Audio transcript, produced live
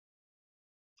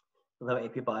Hello,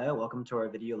 AP Bio. Welcome to our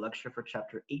video lecture for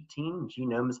Chapter 18,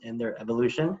 Genomes and Their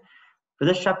Evolution. For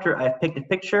this chapter, I've picked a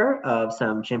picture of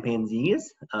some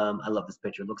chimpanzees. I love this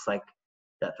picture. It looks like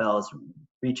that fellow's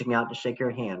reaching out to shake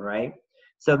your hand, right?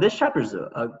 So this chapter is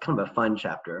a kind of a fun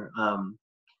chapter.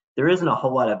 There isn't a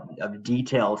whole lot of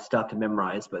detailed stuff to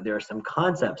memorize, but there are some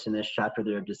concepts in this chapter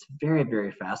that are just very,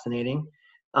 very fascinating.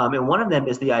 And one of them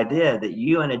is the idea that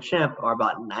you and a chimp are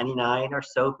about 99 or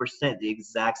so percent the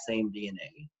exact same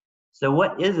DNA. So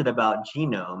what is it about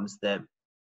genomes that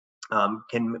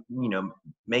can,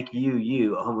 make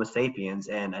you, a Homo sapiens,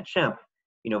 and a chimp,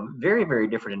 very, very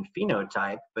different in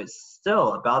phenotype, but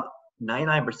still about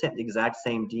 99% the exact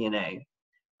same DNA.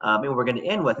 And we're going to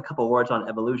end with a couple of words on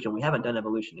evolution. We haven't done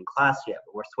evolution in class yet,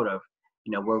 but we're sort of,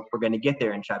 we're going to get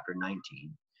there in chapter 19.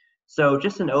 So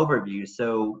just an overview.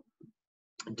 So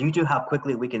due to how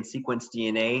quickly we can sequence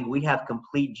DNA, we have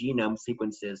complete genome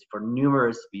sequences for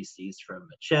numerous species, from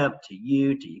a chimp to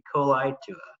you, to E. coli,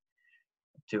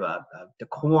 to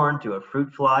corn, to a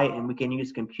fruit fly, and we can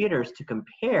use computers to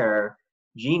compare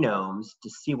genomes to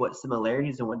see what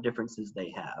similarities and what differences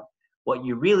they have. What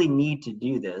you really need to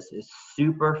do this is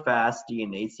super fast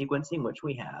DNA sequencing, which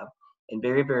we have, and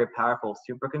very, very powerful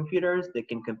supercomputers that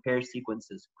can compare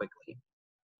sequences quickly.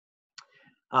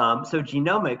 So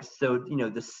genomics,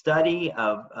 the study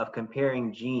of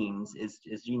comparing genes is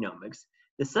genomics.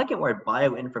 The second word,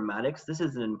 bioinformatics, this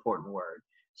is an important word.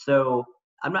 So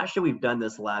I'm not sure we've done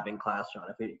this lab in class, John.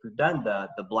 If we've done the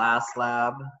BLAST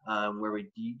lab, where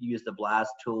we use the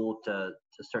BLAST tool to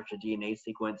search a DNA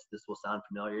sequence, this will sound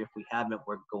familiar. If we haven't,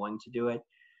 we're going to do it.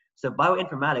 So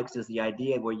bioinformatics is the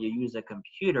idea where you use a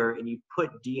computer and you put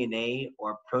DNA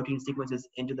or protein sequences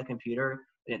into the computer,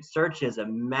 and it searches a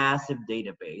massive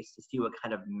database to see what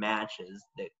kind of matches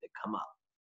that come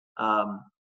up.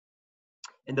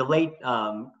 In the late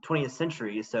 20th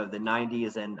century, so the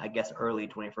 90s and I guess early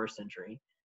 21st century,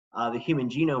 the Human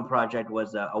Genome Project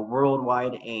was a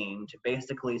worldwide aim to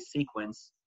basically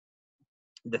sequence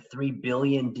the 3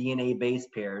 billion DNA base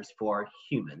pairs for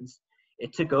humans.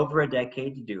 It took over a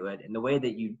decade to do it, and the way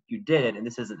that you did it, and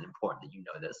this isn't important that you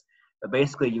know this, but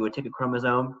basically you would take a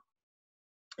chromosome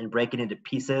and break it into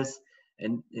pieces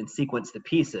and sequence the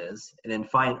pieces, and then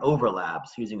find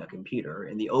overlaps using a computer.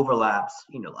 And the overlaps,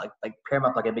 like pair them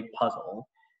up like a big puzzle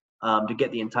to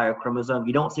get the entire chromosome.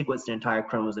 You don't sequence the entire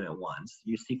chromosome at once.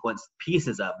 You sequence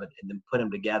pieces of it and then put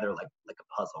them together like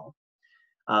a puzzle.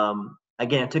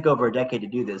 Again, it took over a decade to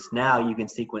do this. Now you can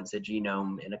sequence a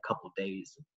genome in a couple of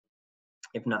days,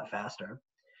 if not faster.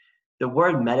 The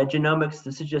word metagenomics,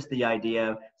 this is just the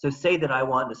idea. So say that I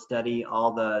want to study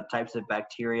all the types of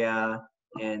bacteria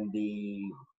and the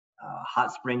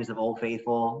hot springs of Old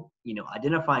Faithful,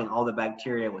 identifying all the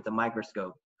bacteria with a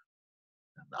microscope.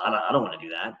 I don't want to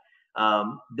do that.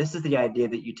 This is the idea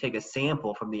that you take a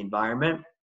sample from the environment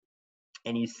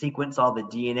and you sequence all the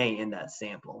DNA in that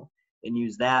sample and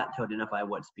use that to identify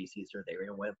what species are there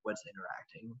and what's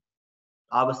interacting.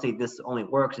 Obviously, this only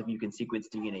works if you can sequence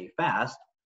DNA fast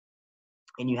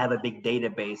and you have a big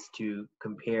database to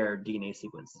compare DNA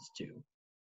sequences to.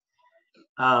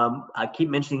 I keep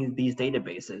mentioning these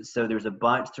databases. So there's a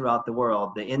bunch throughout the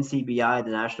world. The NCBI,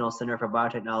 the National Center for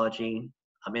Biotechnology,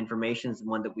 information is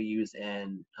one that we use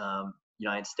in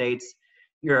United States.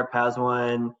 Europe has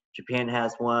one, Japan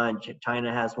has one,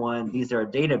 China has one. These are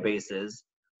databases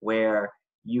where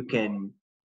you can,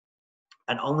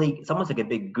 it's almost like a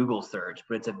big Google search,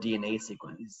 but it's of DNA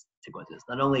sequences.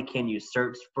 Not only can you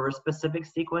search for a specific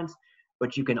sequence,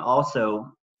 but you can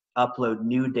also upload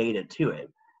new data to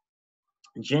it.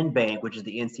 GenBank, which is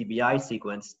the NCBI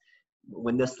sequence,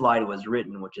 when this slide was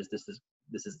written,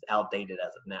 this is outdated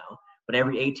as of now, but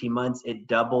every 18 months it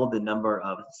doubled the number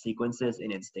of sequences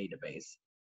in its database.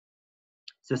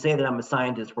 So say that I'm a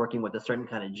scientist working with a certain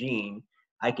kind of gene,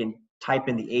 I can type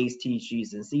in the A's, T's,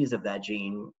 G's, and C's of that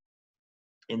gene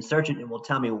and search it, and it will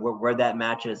tell me where that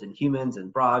matches in humans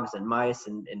and frogs and mice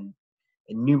and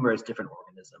numerous different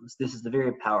organisms. This is a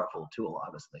very powerful tool,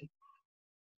 obviously.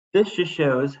 This just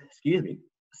shows, excuse me,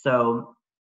 so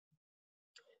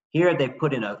here they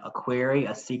put in a query,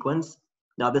 a sequence.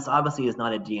 Now this obviously is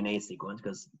not a DNA sequence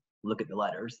because look at the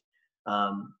letters.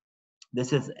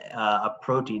 This is a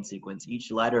protein sequence.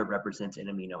 Each letter represents an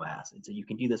amino acid. So you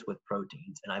can do this with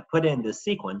proteins. And I put in this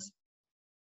sequence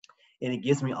and it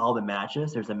gives me all the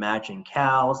matches. There's a match in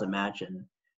cows, a match in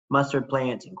mustard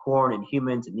plants, and corn, and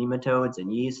humans, and nematodes,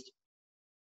 and yeast.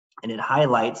 And it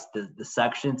highlights the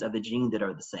sections of the gene that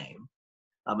are the same.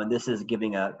 And this is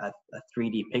giving a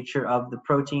 3D picture of the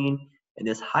protein. And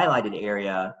this highlighted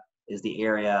area is the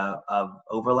area of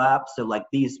overlap. So like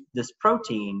this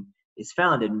protein is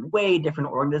found in way different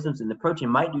organisms, and the protein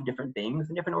might do different things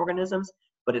in different organisms,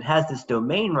 but it has this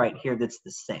domain right here that's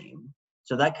the same.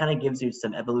 So that kind of gives you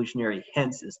some evolutionary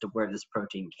hints as to where this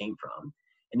protein came from.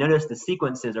 And notice the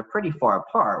sequences are pretty far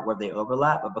apart where they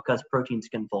overlap, but because proteins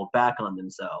can fold back on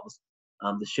themselves,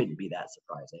 this shouldn't be that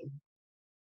surprising.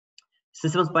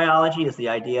 Systems biology is the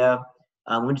idea.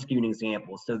 Let me just give you an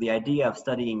example. So the idea of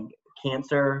studying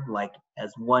cancer like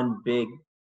as one big,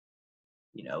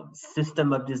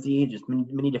 system of disease, just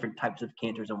many different types of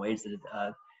cancers and ways that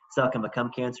a cell can become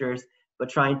cancers, but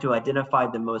trying to identify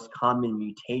the most common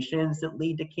mutations that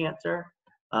lead to cancer.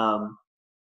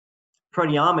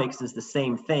 Proteomics is the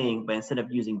same thing, but instead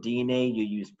of using DNA, you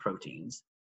use proteins.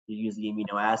 You use the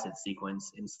amino acid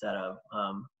sequence instead of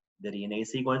the DNA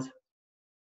sequence.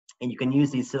 And you can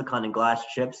use these silicon and glass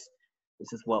chips.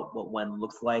 This is what one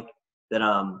looks like. That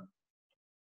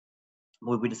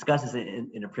we discussed this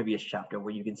in a previous chapter,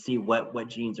 where you can see what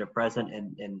genes are present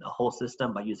in a whole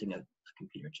system by using a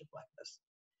computer chip like this.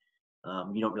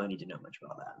 You don't really need to know much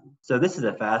about that. So this is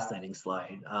a fascinating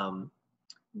slide.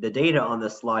 The data on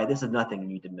this slide, this is nothing you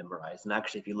need to memorize. And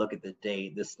actually, if you look at the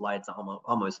date, this slide's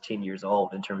almost 10 years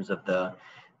old in terms of the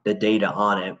data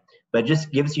on it. But it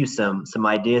just gives you some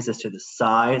ideas as to the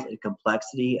size and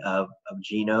complexity of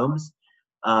genomes.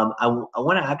 I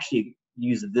want to actually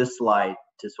use this slide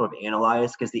to sort of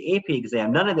analyze, because the AP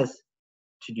exam, none of this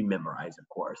should you memorize, of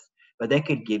course, but they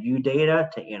could give you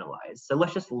data to analyze. So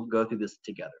let's just go through this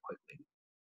together quickly.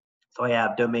 So I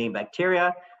have domain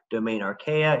bacteria, domain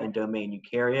archaea, and domain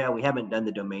eukarya. We haven't done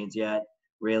the domains yet,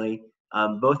 really.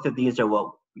 Both of these are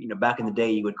what, back in the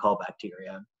day you would call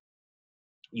bacteria.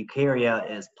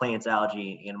 Eukarya is plants,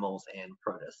 algae, animals, and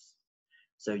protists.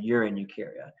 So you're in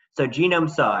eukarya. So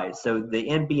genome size. So the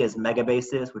MB is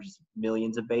megabases, which is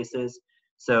millions of bases.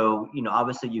 So,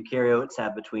 obviously eukaryotes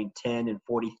have between 10 and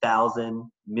 40,000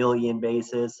 million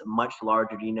bases, much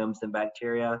larger genomes than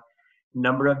bacteria.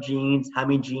 Number of genes, how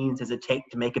many genes does it take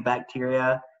to make a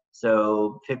bacteria?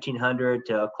 So 1,500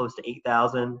 to close to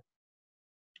 8,000.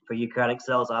 For eukaryotic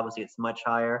cells, obviously it's much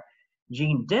higher.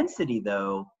 Gene density,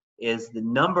 though, is the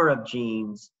number of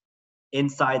genes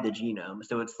inside the genome.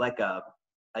 So it's like a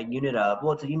unit of,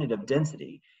 it's a unit of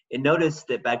density. And notice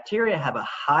that bacteria have a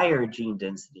higher gene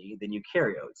density than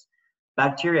eukaryotes.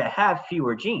 Bacteria have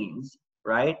fewer genes,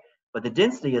 right? But the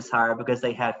density is higher because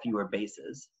they have fewer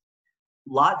bases.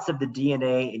 Lots of the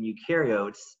DNA in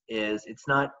eukaryotes it's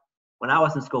not, when I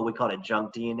was in school, we called it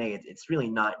junk DNA. It's really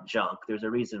not junk. There's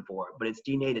a reason for it, but it's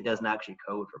DNA that doesn't actually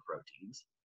code for proteins.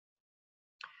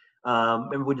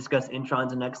 Remember we discussed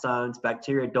introns and exons.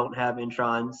 Bacteria don't have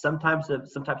introns. Some types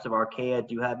of archaea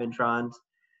do have introns.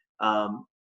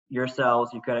 Your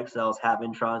cells, eukaryotic cells, have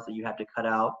introns that you have to cut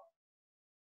out.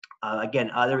 Again,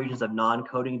 other regions of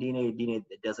non-coding DNA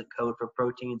that doesn't code for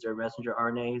proteins or messenger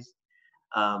RNAs.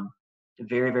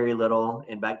 Very, very little.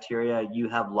 In bacteria, you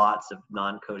have lots of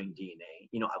non-coding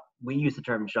DNA. We use the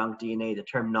term junk DNA. The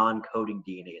term non-coding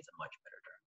DNA is a much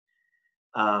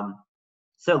better term.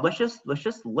 So let's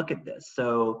just look at this.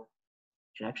 So,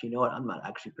 actually, you know what? I'm not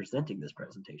actually presenting this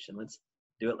presentation. Let's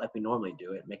do it like we normally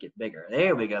do it, make it bigger.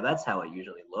 There we go. That's how it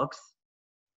usually looks.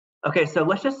 Okay, so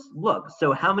let's just look.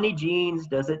 So how many genes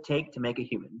does it take to make a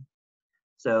human?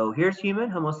 So here's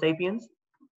human, Homo sapiens.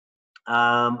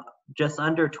 Just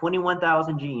under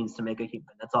 21,000 genes to make a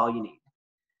human. That's all you need.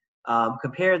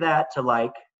 Compare that to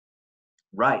like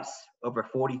rice, over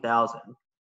 40,000.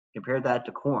 Compare that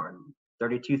to corn,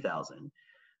 32,000.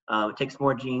 It takes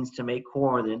more genes to make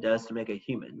corn than it does to make a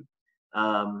human.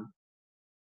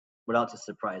 What else is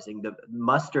surprising? The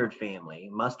mustard family,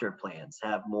 mustard plants,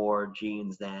 have more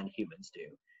genes than humans do.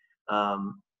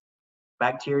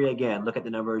 Bacteria, again, look at the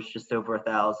numbers, just over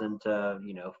 1,000 to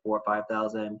 4,000 or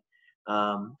 5,000.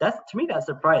 To me, that's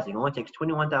surprising. It only takes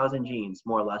 21,000 genes,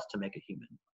 more or less, to make a human.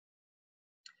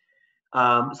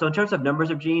 So in terms of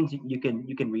numbers of genes, you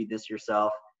can read this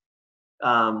yourself.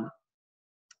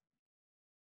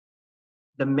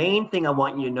 The main thing I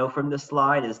want you to know from this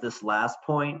slide is this last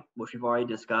point, which we've already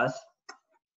discussed.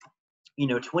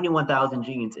 21,000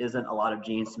 genes isn't a lot of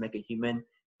genes to make a human,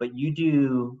 but you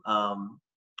do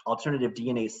alternative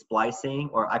DNA splicing,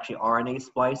 or actually RNA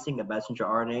splicing of messenger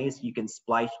RNAs. You can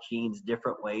splice genes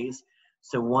different ways.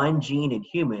 So one gene in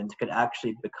humans could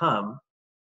actually become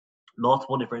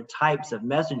multiple different types of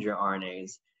messenger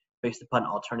RNAs based upon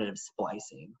alternative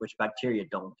splicing, which bacteria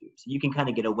don't do. So you can kind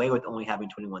of get away with only having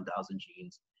 21,000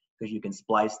 genes because you can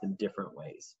splice them different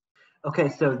ways. Okay,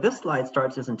 so this slide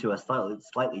starts us into a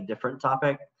slightly different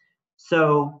topic.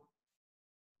 So,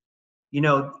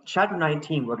 chapter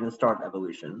 19, we're going to start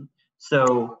evolution.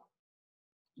 So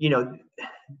you know,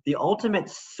 the ultimate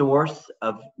source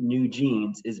of new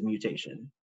genes is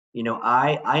mutation.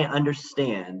 I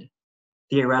understand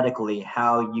theoretically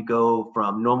how you go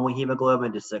from normal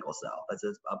hemoglobin to sickle cell. That's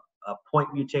a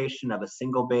point mutation of a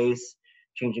single base,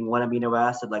 changing one amino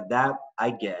acid like that.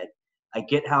 I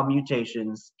get how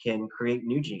mutations can create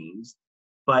new genes,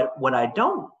 but what I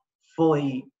don't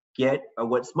fully get, or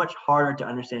what's much harder to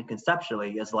understand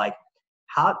conceptually, is like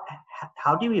how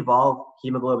how do you evolve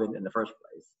hemoglobin in the first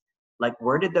place? Like,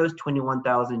 where did those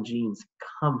 21,000 genes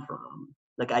come from?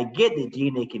 Like, I get that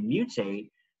DNA can mutate,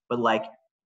 but like,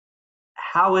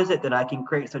 how is it that I can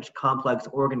create such complex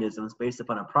organisms based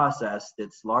upon a process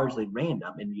that's largely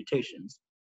random in mutations?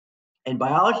 And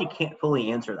biology can't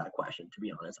fully answer that question, to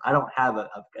be honest. I don't have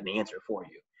an answer for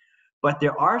you. But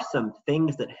there are some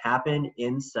things that happen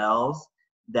in cells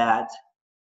that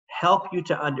help you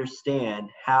to understand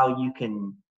how you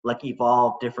can like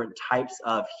evolve different types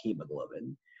of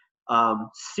hemoglobin.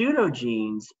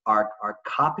 Pseudogenes are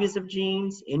copies of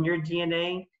genes in your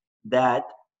DNA that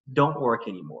don't work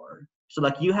anymore. So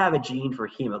like you have a gene for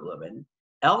hemoglobin.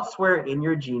 Elsewhere in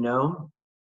your genome,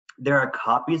 there are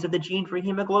copies of the gene for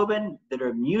hemoglobin that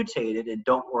are mutated and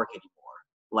don't work anymore.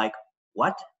 Like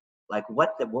what? Like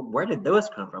where did those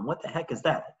come from? What the heck is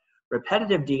that?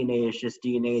 Repetitive DNA is just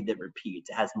DNA that repeats.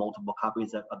 It has multiple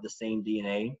copies of the same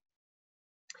DNA.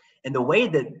 And the way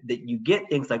that you get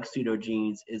things like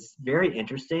pseudogenes is very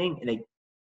interesting, and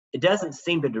it doesn't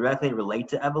seem to directly relate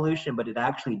to evolution, but it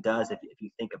actually does if you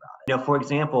think about it. For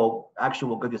example, actually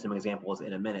we'll go through some examples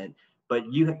in a minute, but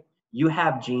you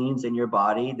have genes in your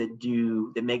body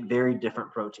that make very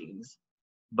different proteins,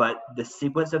 but the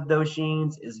sequence of those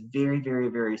genes is very, very,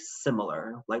 very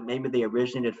similar. Like maybe they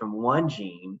originated from one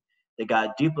gene that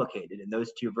got duplicated, and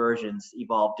those two versions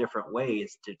evolved different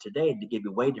ways to today to give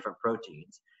you way different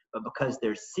proteins. But because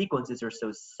their sequences are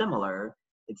so similar,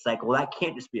 it's like, well, that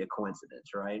can't just be a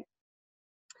coincidence, right?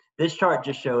 This chart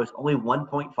just shows only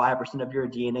 1.5% of your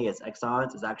DNA is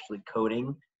exons, is actually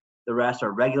coding. The rest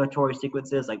are regulatory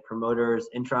sequences like promoters,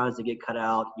 introns that get cut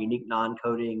out, unique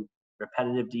non-coding,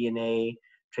 repetitive DNA,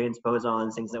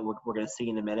 transposons, things that we're going to see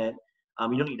in a minute.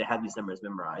 You don't need to have these numbers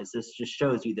memorized. This just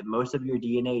shows you that most of your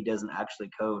DNA doesn't actually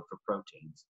code for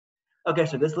proteins. Okay,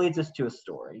 so this leads us to a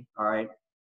story, all right?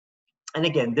 And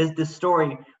again, this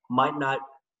story might not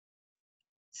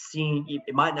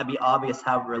it might not be obvious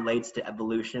how it relates to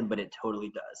evolution, but it totally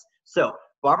does. So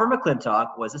Barbara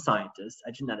McClintock was a scientist,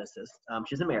 a geneticist.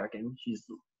 She's American. She's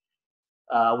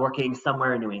working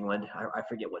somewhere in New England. I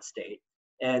forget what state.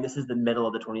 And this is the middle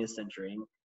of the 20th century.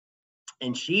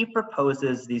 And she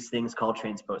proposes these things called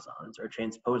transposons, or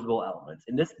transposable elements.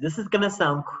 And this is going to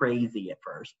sound crazy at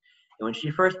first. And when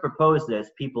she first proposed this,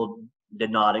 people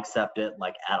did not accept it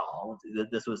like at all.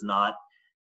 This was not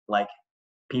like,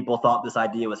 people thought this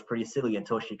idea was pretty silly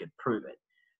until she could prove it.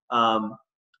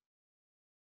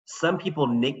 Some people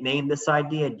nicknamed this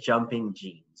idea jumping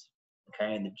genes.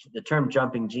 Okay, and the term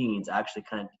jumping genes actually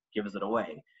kind of gives it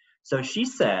away. So she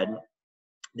said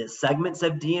that segments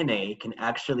of DNA can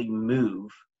actually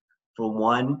move from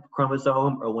one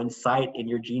chromosome or one site in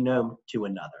your genome to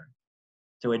another.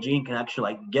 So a gene can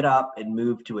actually like get up and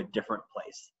move to a different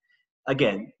place.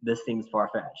 Again, this seems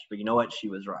far-fetched, but you know what? She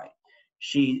was right.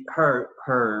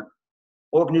 Her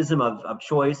organism of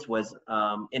choice was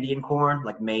Indian corn,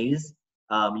 like maize.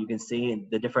 You can see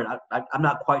the different. I'm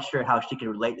not quite sure how she can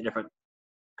relate the different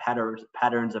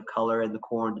patterns of color in the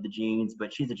corn to the genes,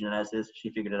 but she's a geneticist. She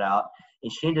figured it out,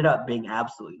 and she ended up being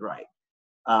absolutely right.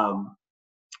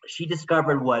 She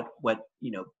discovered what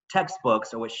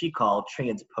textbooks, or what she called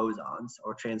transposons,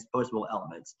 or transposable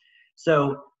elements.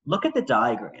 So look at the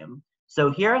diagram.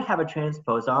 So here I have a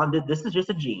transposon. This is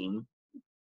just a gene.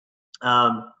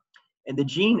 And the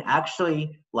gene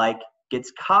actually like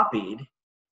gets copied,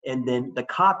 and then the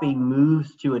copy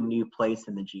moves to a new place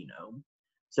in the genome.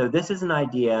 So this is an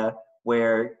idea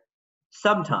where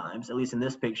sometimes, at least in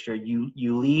this picture, you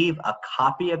leave a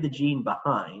copy of the gene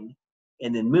behind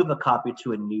and then move a copy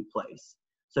to a new place.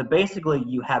 So basically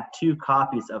you have two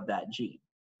copies of that gene.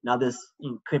 Now this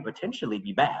could potentially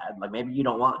be bad, like maybe you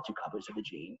don't want two copies of the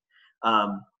gene.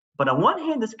 But on one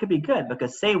hand, this could be good,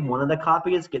 because say one of the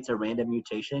copies gets a random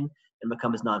mutation and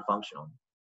becomes non-functional.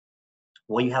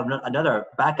 Well, you have another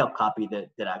backup copy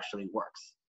that actually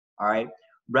works. All right.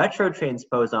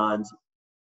 Retrotransposons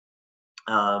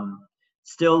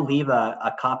still leave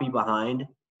a copy behind,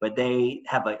 but they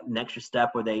have an extra step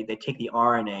where they take the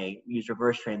RNA, use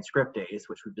reverse transcriptase,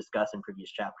 which we've discussed in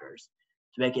previous chapters,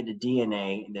 to make it to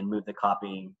DNA and then move the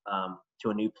copy to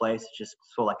a new place. It's just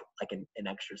sort of like an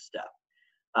extra step.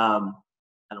 I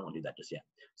don't want to do that just yet.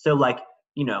 So like,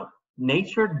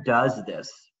 nature does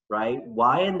this, right?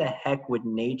 Why in the heck would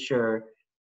nature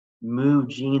move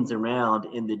genes around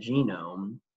in the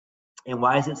genome? And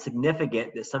why is it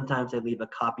significant that sometimes they leave a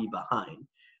copy behind?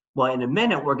 Well, in a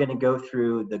minute, we're going to go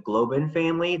through the globin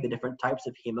family, the different types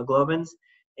of hemoglobins.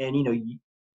 And, you know,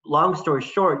 long story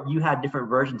short, you had different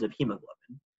versions of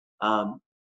hemoglobin.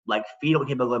 Like fetal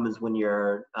hemoglobins when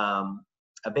you're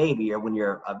a baby, or when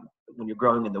you're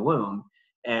growing in the womb,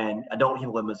 and adult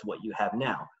hemoglobin is what you have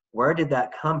now. Where did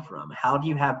that come from? How do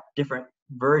you have different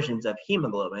versions of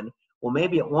hemoglobin? Well,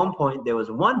 maybe at one point there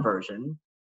was one version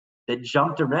that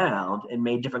jumped around and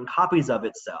made different copies of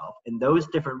itself, and those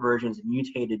different versions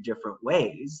mutated different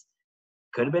ways.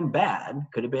 Could have been bad,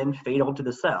 could have been fatal to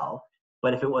the cell,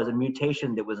 but if it was a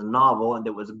mutation that was novel and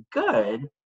that was good,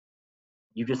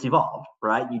 you just evolved,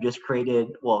 right? You just created,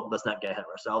 well, let's not get ahead of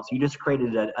ourselves. You just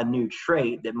created a new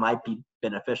trait that might be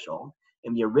beneficial,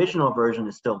 and the original version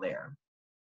is still there.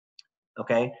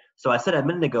 Okay, so I said a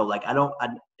minute ago, like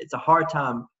it's a hard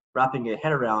time wrapping your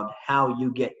head around how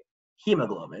you get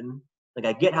hemoglobin. Like,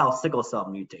 I get how sickle cell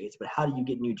mutates, but how do you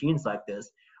get new genes like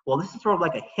this? Well, this is sort of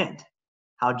like a hint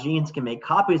how genes can make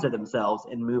copies of themselves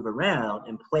and move around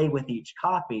and play with each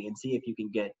copy and see if you can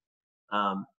get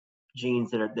genes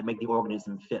that make the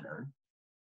organism fitter.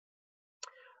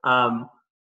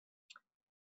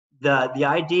 The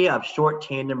idea of short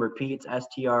tandem repeats,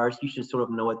 STRs, you should sort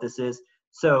of know what this is.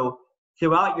 So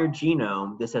throughout your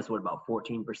genome, this has what, about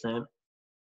 14%?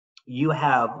 You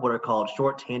have what are called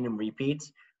short tandem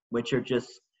repeats, which are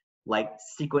just like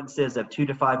sequences of 2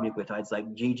 to 5 nucleotides, like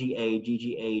GGA,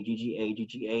 GGA, GGA,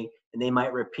 GGA, and they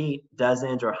might repeat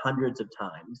dozens or hundreds of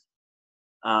times.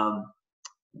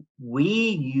 We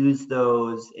use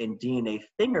those in DNA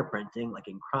fingerprinting, like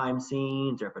in crime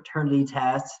scenes or paternity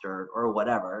tests or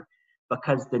whatever,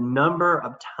 because the number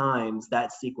of times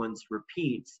that sequence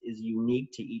repeats is unique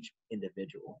to each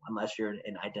individual, unless you're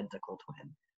an identical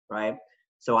twin, right?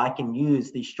 So I can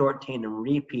use these short tandem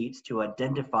repeats to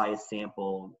identify a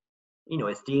sample. You know,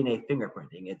 it's DNA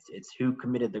fingerprinting. It's who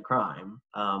committed the crime.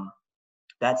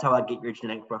 That's how I get your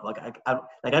genetic profile. Like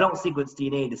I don't sequence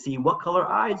DNA to see what color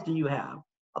eyes do you have,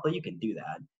 although you can do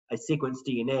that. I sequence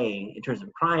DNA in terms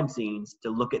of crime scenes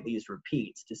to look at these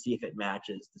repeats to see if it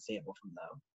matches the sample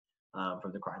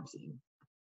from the crime scene.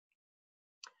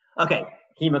 Okay,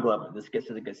 hemoglobin. This gets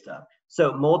to the good stuff.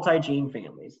 So multi-gene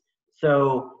families.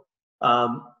 So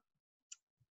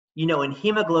you know, in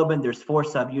hemoglobin, there's 4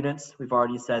 subunits. We've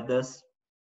already said this.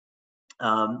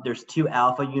 There's 2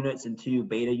 alpha units and 2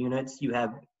 beta units. You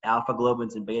have alpha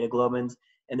globins and beta globins,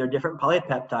 and they're different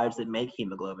polypeptides that make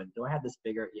hemoglobin. Do I have this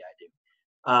bigger? Yeah,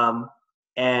 I do.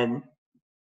 And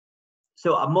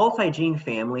so a multi-gene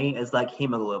family is like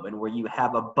hemoglobin, where you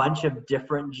have a bunch of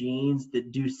different genes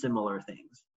that do similar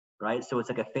things, right? So it's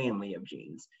like a family of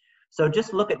genes. So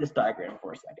just look at this diagram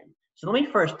for a second. So let me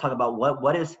first talk about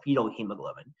what is fetal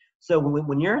hemoglobin. So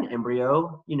when you're an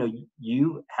embryo, you know,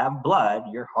 you have blood,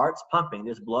 your heart's pumping,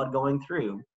 there's blood going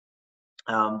through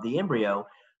the embryo,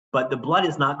 but the blood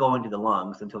is not going to the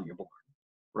lungs until you're born,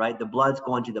 right? The blood's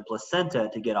going to the placenta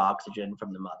to get oxygen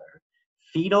from the mother.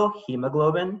 Fetal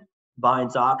hemoglobin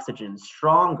binds oxygen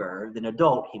stronger than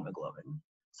adult hemoglobin.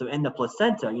 So in the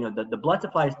placenta, you know, the blood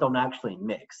supplies don't actually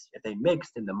mix. If they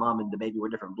mixed and the mom and the baby were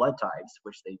different blood types,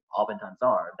 which they oftentimes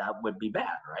are, that would be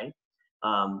bad, right?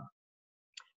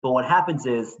 But what happens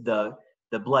is the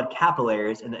blood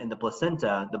capillaries in the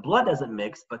placenta, the blood doesn't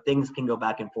mix, but things can go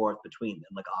back and forth between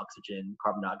them, like oxygen,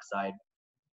 carbon dioxide,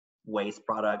 waste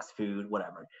products, food,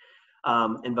 whatever.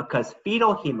 And because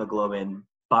fetal hemoglobin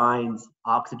binds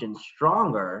oxygen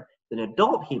stronger than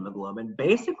adult hemoglobin,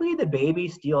 basically the baby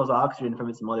steals oxygen from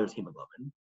its mother's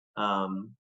hemoglobin.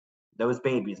 Those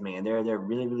babies, man, they're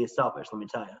really, really selfish, let me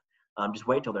tell you. Just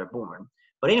wait till they're born.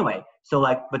 But anyway, so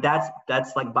like, but that's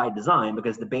like by design,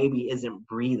 because the baby isn't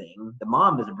breathing. The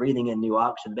mom is breathing in new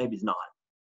oxygen, the baby's not.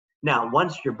 Now,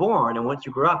 once you're born and once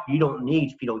you grow up, you don't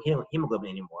need fetal hemoglobin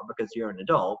anymore because you're an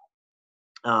adult.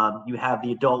 You have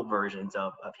the adult versions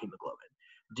of hemoglobin.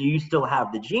 Do you still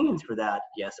have the genes for that?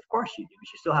 Yes, of course you do.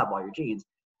 You still have all your genes,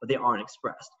 but they aren't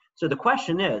expressed. So the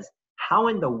question is, how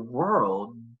in the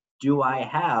world do I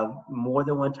have more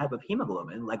than one type of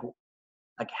hemoglobin? Like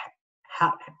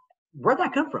how, where'd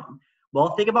that come from?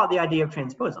 Well, think about the idea of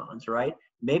transposons, right?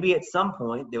 Maybe at some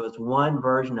point there was one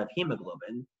version of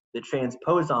hemoglobin that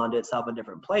transposed onto itself in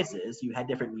different places. You had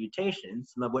different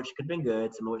mutations, some of which could have been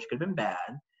good, some of which could have been bad.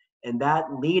 And that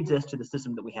leads us to the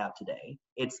system that we have today.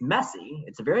 It's messy,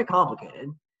 it's very complicated.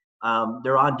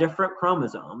 They're on different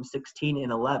chromosomes, 16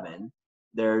 and 11.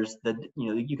 There's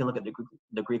you can look at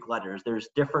the Greek letters. There's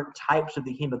different types of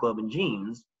the hemoglobin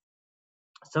genes.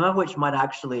 some of which might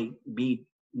actually be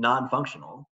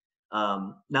non-functional.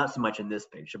 Not so much in this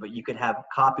picture, but you could have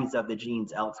copies of the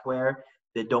genes elsewhere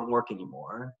that don't work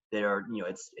anymore. That are,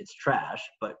 it's trash.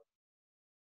 But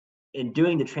in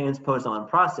doing the transposon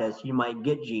process, you might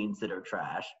get genes that are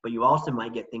trash, but you also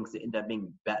might get things that end up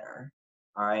being better.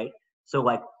 All right. So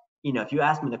like, if you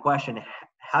ask me the question,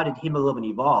 how did hemoglobin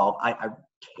evolve?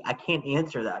 I can't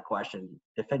answer that question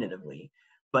definitively,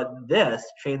 but this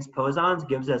transposons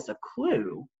gives us a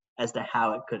clue as to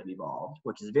how it could have evolved,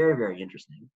 which is very, very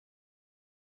interesting.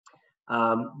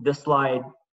 This slide,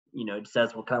 it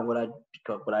says kind of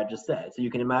what I just said. So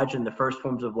you can imagine the first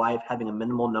forms of life having a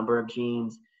minimal number of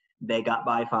genes. They got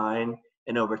by fine,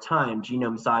 and over time,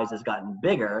 genome size has gotten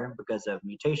bigger because of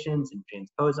mutations and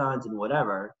transposons and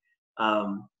whatever.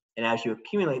 And as you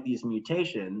accumulate these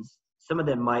mutations, some of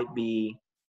them might be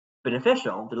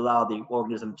beneficial that allow the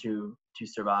organism to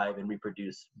survive and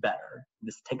reproduce better.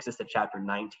 This takes us to chapter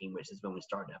 19, which is when we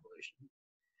start evolution.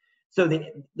 So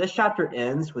this chapter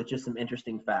ends with just some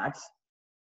interesting facts.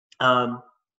 All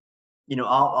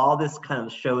this kind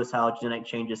of shows how genetic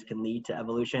changes can lead to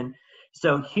evolution.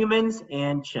 So humans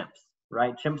and chimps,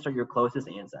 right? Chimps are your closest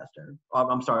ancestor.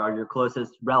 Are your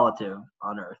closest relative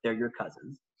on Earth. They're your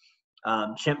cousins.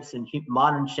 Modern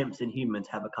chimps and humans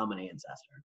have a common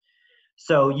ancestor.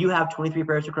 So you have 23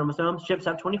 pairs of chromosomes. Chimps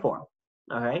have 24.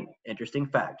 All right, interesting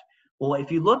fact. Well,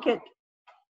 if you look at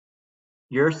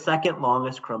your second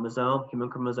longest chromosome, human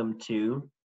chromosome 2,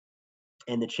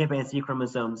 and the chimpanzee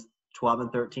chromosomes 12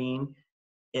 and 13,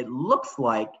 it looks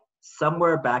like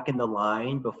somewhere back in the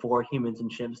line before humans and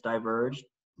chimps diverged,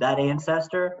 that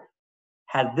ancestor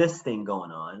had this thing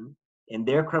going on, and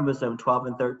their chromosome 12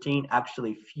 and 13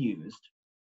 actually fused,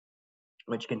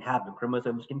 which can happen.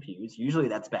 Chromosomes can fuse. Usually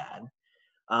that's bad,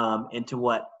 into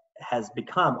what has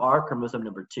become our chromosome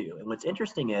number 2. And what's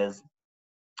interesting is,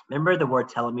 remember the word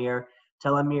telomere?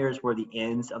 Telomeres were the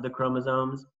ends of the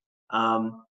chromosomes.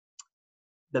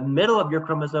 The middle of your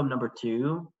chromosome number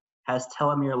 2 has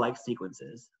telomere-like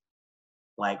sequences.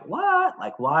 Like what?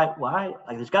 Like why?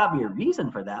 Like there's got to be a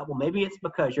reason for that. Well, maybe it's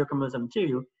because your chromosome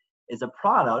 2 is a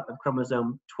product of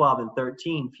chromosome 12 and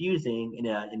 13 fusing in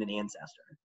an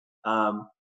ancestor.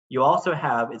 You also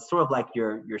have, it's sort of like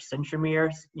your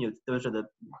centromeres. Those are the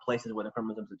places where the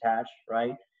chromosomes attach,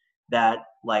 right? That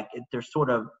there's sort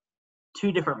of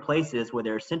two different places where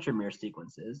there are centromere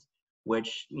sequences,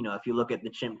 which, if you look at the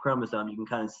chimp chromosome, you can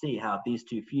kind of see how if these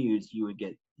two fuse, you would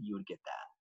get that.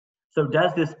 So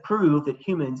does this prove that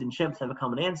humans and chimps have a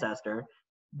common ancestor?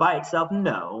 By itself,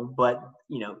 no, but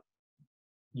you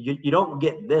don't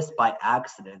get this by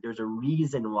accident. There's a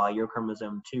reason why your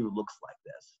chromosome 2 looks like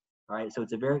this. All right, so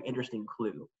it's a very interesting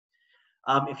clue.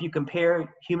 If you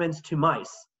compare humans to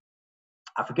mice,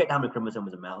 I forget how many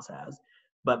chromosomes a mouse has,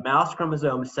 but mouse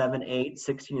chromosomes 7, 8,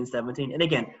 16, and 17. And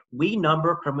again, we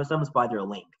number chromosomes by their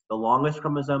length. The longest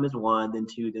chromosome is 1, then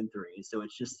 2, then 3. So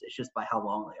it's just by how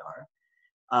long they are.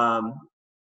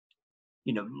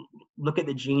 Look at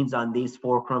the genes on these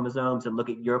 4 chromosomes and look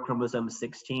at your chromosome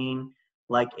 16.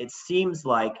 Like it seems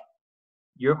like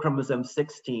your chromosome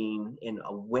 16 in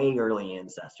a way early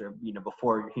ancestor,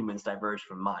 before humans diverged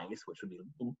from mice, which would be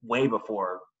way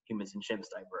before humans and chimps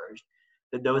diverged,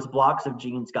 that those blocks of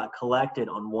genes got collected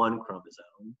on one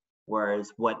chromosome,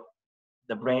 whereas what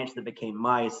the branch that became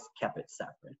mice kept it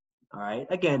separate. All right.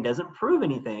 Again, doesn't prove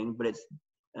anything, but it's,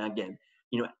 again,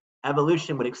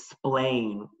 evolution would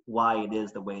explain why it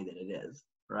is the way that it is,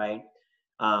 right?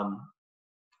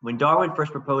 When Darwin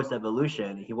first proposed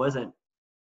evolution, he wasn't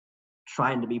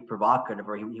trying to be provocative,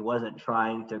 or he wasn't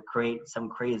trying to create some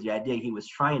crazy idea. He was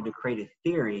trying to create a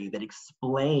theory that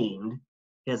explained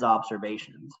his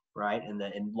observations, right? And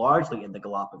largely in the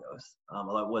Galapagos,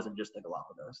 although it wasn't just the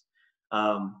Galapagos.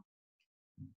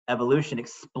 Evolution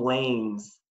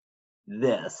explains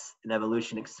this, and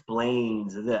evolution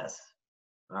explains this.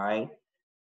 All right.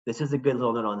 This is a good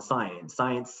little note on science.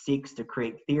 Science seeks to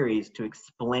create theories to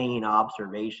explain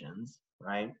observations,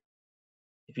 right?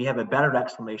 If you have a better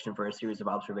explanation for a series of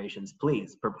observations,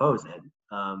 please propose it.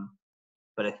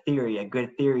 But a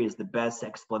good theory is the best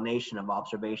explanation of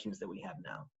observations that we have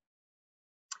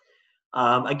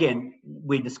now. Again,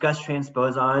 we discussed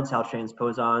transposons, how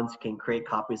transposons can create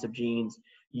copies of genes.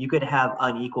 You could have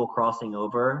unequal crossing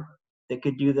over that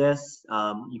could do this.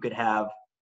 You could have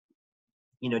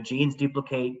genes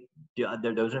duplicate,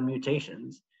 those are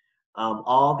mutations.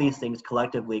 All these things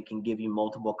collectively can give you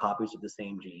multiple copies of the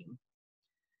same gene.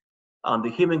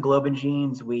 The human globin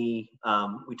genes, we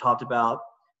talked about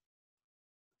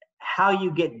how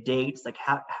you get dates, like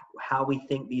how we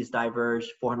think these diverged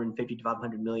 450 to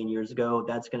 500 million years ago.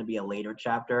 That's going to be a later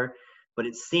chapter. but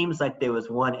it seems like there was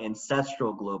one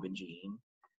ancestral globin gene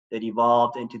that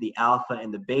evolved into the alpha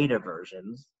and the beta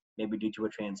versions, maybe due to a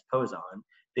transposon.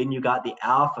 Then you got the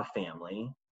alpha family.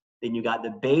 Then you got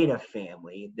the beta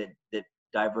family that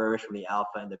diverged from the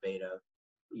alpha and the beta,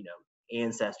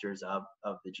 ancestors of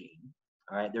the gene.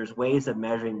 All right, there's ways of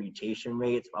measuring mutation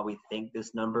rates while we think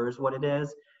this number is what it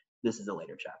is. This is a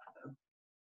later chapter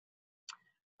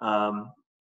though.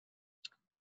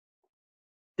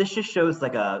 This just shows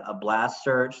like a blast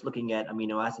search looking at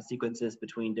amino acid sequences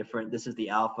between different, this is the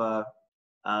alpha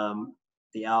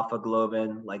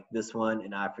globin, like this one,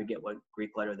 and I forget what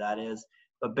Greek letter that is.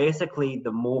 But basically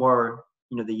the more,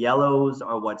 the yellows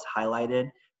are what's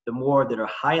highlighted. The more that are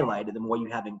highlighted, the more you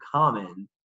have in common,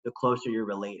 the closer you're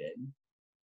related.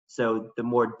 So the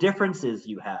more differences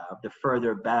you have, the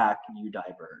further back you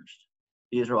diverged.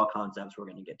 These are all concepts we're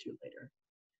going to get to later.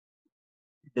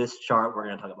 This chart we're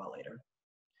going to talk about later.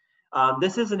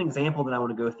 This is an example that I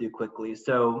want to go through quickly.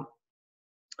 So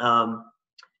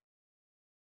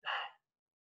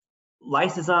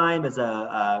lysozyme is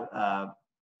a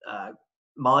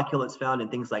molecule that's found in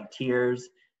things like tears.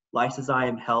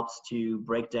 Lysozyme helps to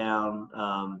break down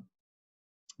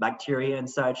bacteria and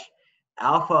such.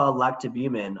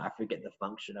 Alpha-lactobumin, I forget the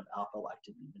function of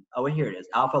alpha-lactobumin. Oh, here it is.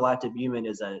 Alpha-lactobumin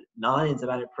is a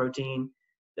non-enzymatic protein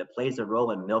that plays a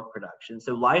role in milk production.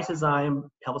 So lysozyme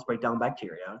helps break down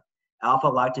bacteria.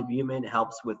 Alpha-lactobumin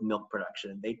helps with milk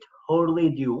production. They totally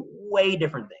do way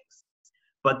different things,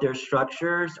 but their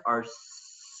structures are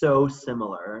so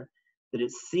similar that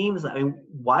it seems,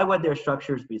 why would their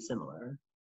structures be similar?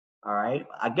 All right,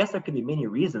 I guess there could be many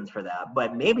reasons for that,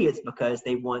 but maybe it's because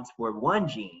they once were one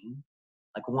gene,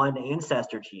 like one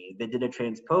ancestor gene that did a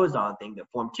transposon thing that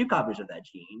formed two copies of that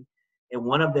gene, and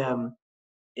one of them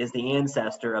is the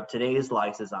ancestor of today's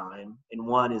lysozyme, and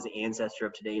one is the ancestor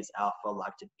of today's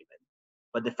alpha-lactobumin.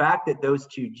 But the fact that those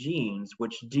two genes,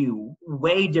 which do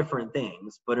way different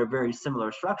things, but are very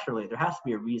similar structurally, there has to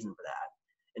be a reason for that,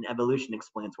 and evolution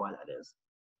explains why that is.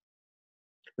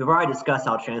 We've already discussed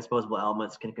how transposable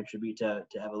elements can contribute to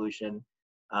evolution.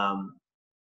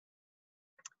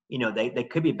 They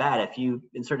could be bad. If you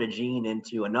insert a gene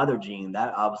into another gene,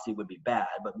 that obviously would be bad,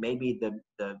 but maybe the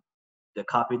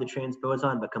copy of the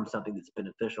transposon becomes something that's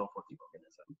beneficial for the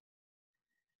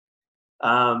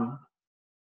organism.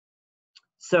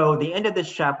 So the end of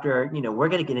this chapter, we're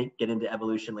going to get into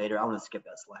evolution later. I want to skip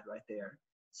that slide right there.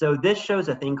 So this shows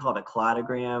a thing called a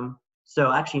cladogram.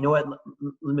 So actually, you know what?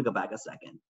 Let me go back a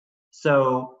second.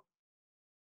 So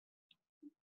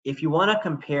if you want to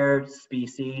compare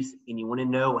species and you want to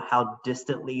know how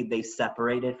distantly they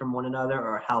separated from one another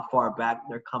or how far back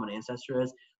their common ancestor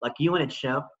is, like you and a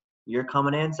chimp, your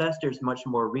common ancestor is much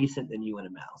more recent than you and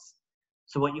a mouse.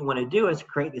 So what you want to do is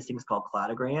create these things called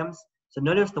cladograms. So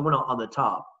notice the one on the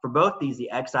top. For both these, the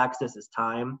x-axis is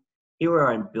time. Here we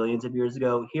are in billions of years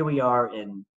ago. Here we are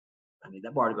in,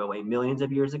 that bar to go away, millions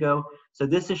of years ago. So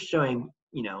this is showing,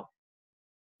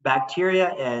 bacteria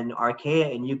and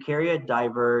archaea and eukarya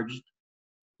diverged,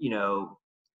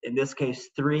 in this case,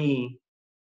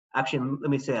 actually, let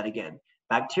me say that again.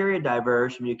 Bacteria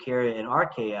diverged from eukarya and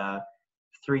archaea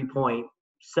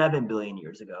 3.7 billion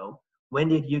years ago. When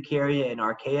did eukarya and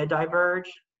archaea diverge?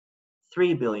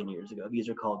 3 billion years ago. These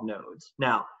are called nodes.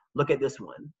 Now, look at this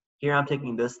one. Here I'm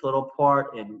taking this little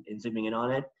part and zooming in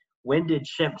on it. When did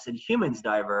chimps and humans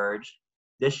diverge?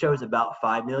 This shows about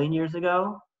 5 million years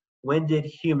ago. When did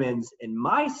humans and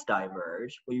mice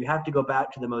diverge? Well, you have to go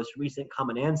back to the most recent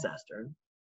common ancestor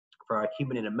for a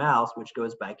human and a mouse, which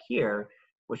goes back here,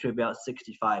 which would be about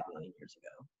 65 million years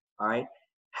ago. All right.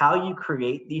 How you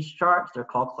create these charts, they're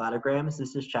called cladograms.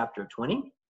 This is chapter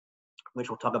 20, which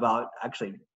we'll talk about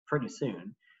actually pretty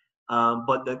soon.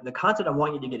 But the concept I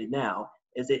want you to get it now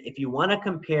is that if you want to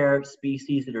compare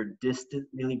species that are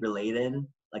distantly related,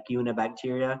 like you and a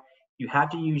bacteria, you have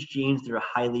to use genes that are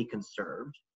highly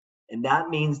conserved. And that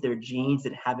means they're genes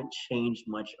that haven't changed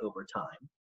much over time.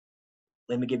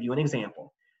 Let me give you an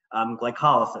example.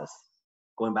 Glycolysis,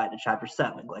 going back to chapter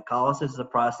 7. Glycolysis is a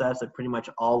process that pretty much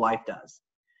all life does.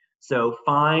 So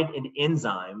find an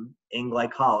enzyme in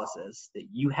glycolysis that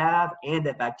you have and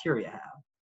that bacteria have.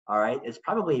 All right, it's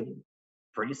probably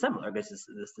pretty similar because this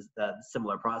is a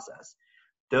similar process.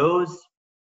 Those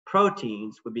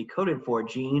proteins would be coded for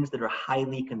genes that are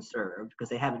highly conserved because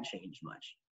they haven't changed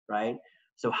much, right?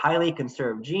 So highly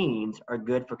conserved genes are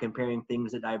good for comparing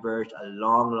things that diverged a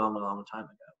long, long, long time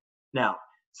ago. Now,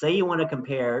 say you want to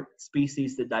compare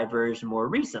species that diverged more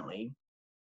recently,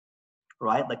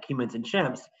 right, like humans and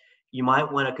chimps, you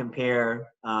might want to compare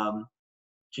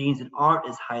genes that aren't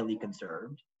as highly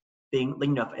conserved.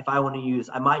 If I want to use,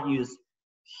 I might use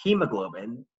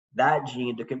hemoglobin that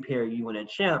gene to compare you and a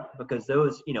chimp because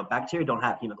those, bacteria don't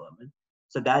have hemoglobin.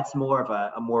 So that's more of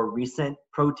a more recent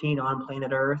protein on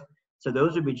planet Earth. So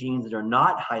those would be genes that are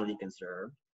not highly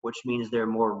conserved, which means they're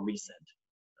more recent.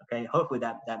 Okay, hopefully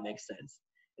that makes sense.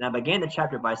 And I began the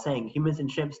chapter by saying humans and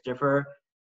chimps differ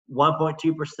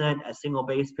 1.2% as single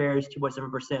base pairs,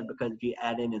 2.7% because if you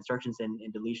add in insertions and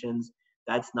deletions,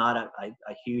 that's not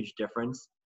a huge difference.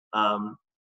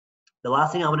 The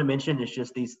last thing I want to mention is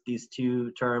just these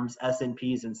two terms,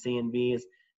 SNPs and CNVs.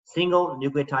 Single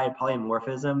nucleotide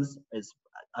polymorphisms is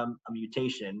a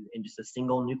mutation in just a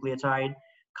single nucleotide.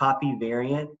 Copy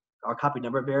variant or copy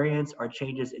number variants are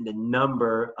changes in the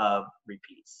number of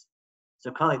repeats.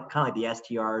 So kind of like the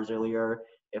STRs earlier.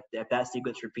 If that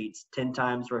sequence repeats 10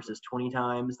 times versus 20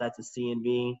 times, that's a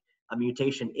CNV. A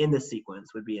mutation in the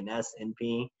sequence would be an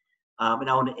SNP. And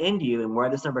I want to end you, and where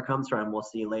this number comes from, we'll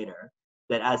see later,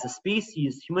 that as a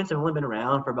species, humans have only been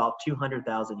around for about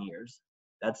 200,000 years.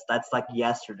 That's like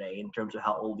yesterday in terms of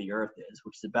how old the Earth is,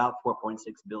 which is about 4.6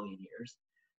 billion years.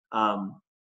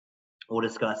 We'll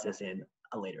discuss this in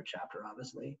a later chapter,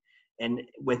 obviously. And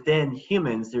within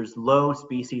humans, there's low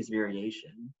species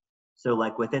variation. So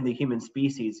like within the human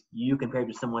species, you compared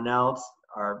to someone else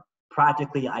are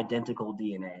practically identical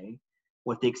DNA,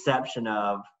 with the exception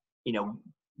of,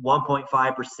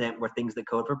 1.5% were things that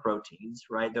code for proteins,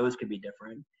 right? Those could be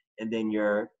different. And then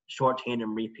your short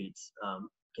tandem repeats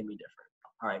can be different.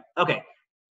 All right, okay.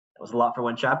 That was a lot for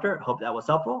one chapter. Hope that was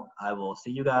helpful. I will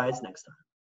see you guys next time.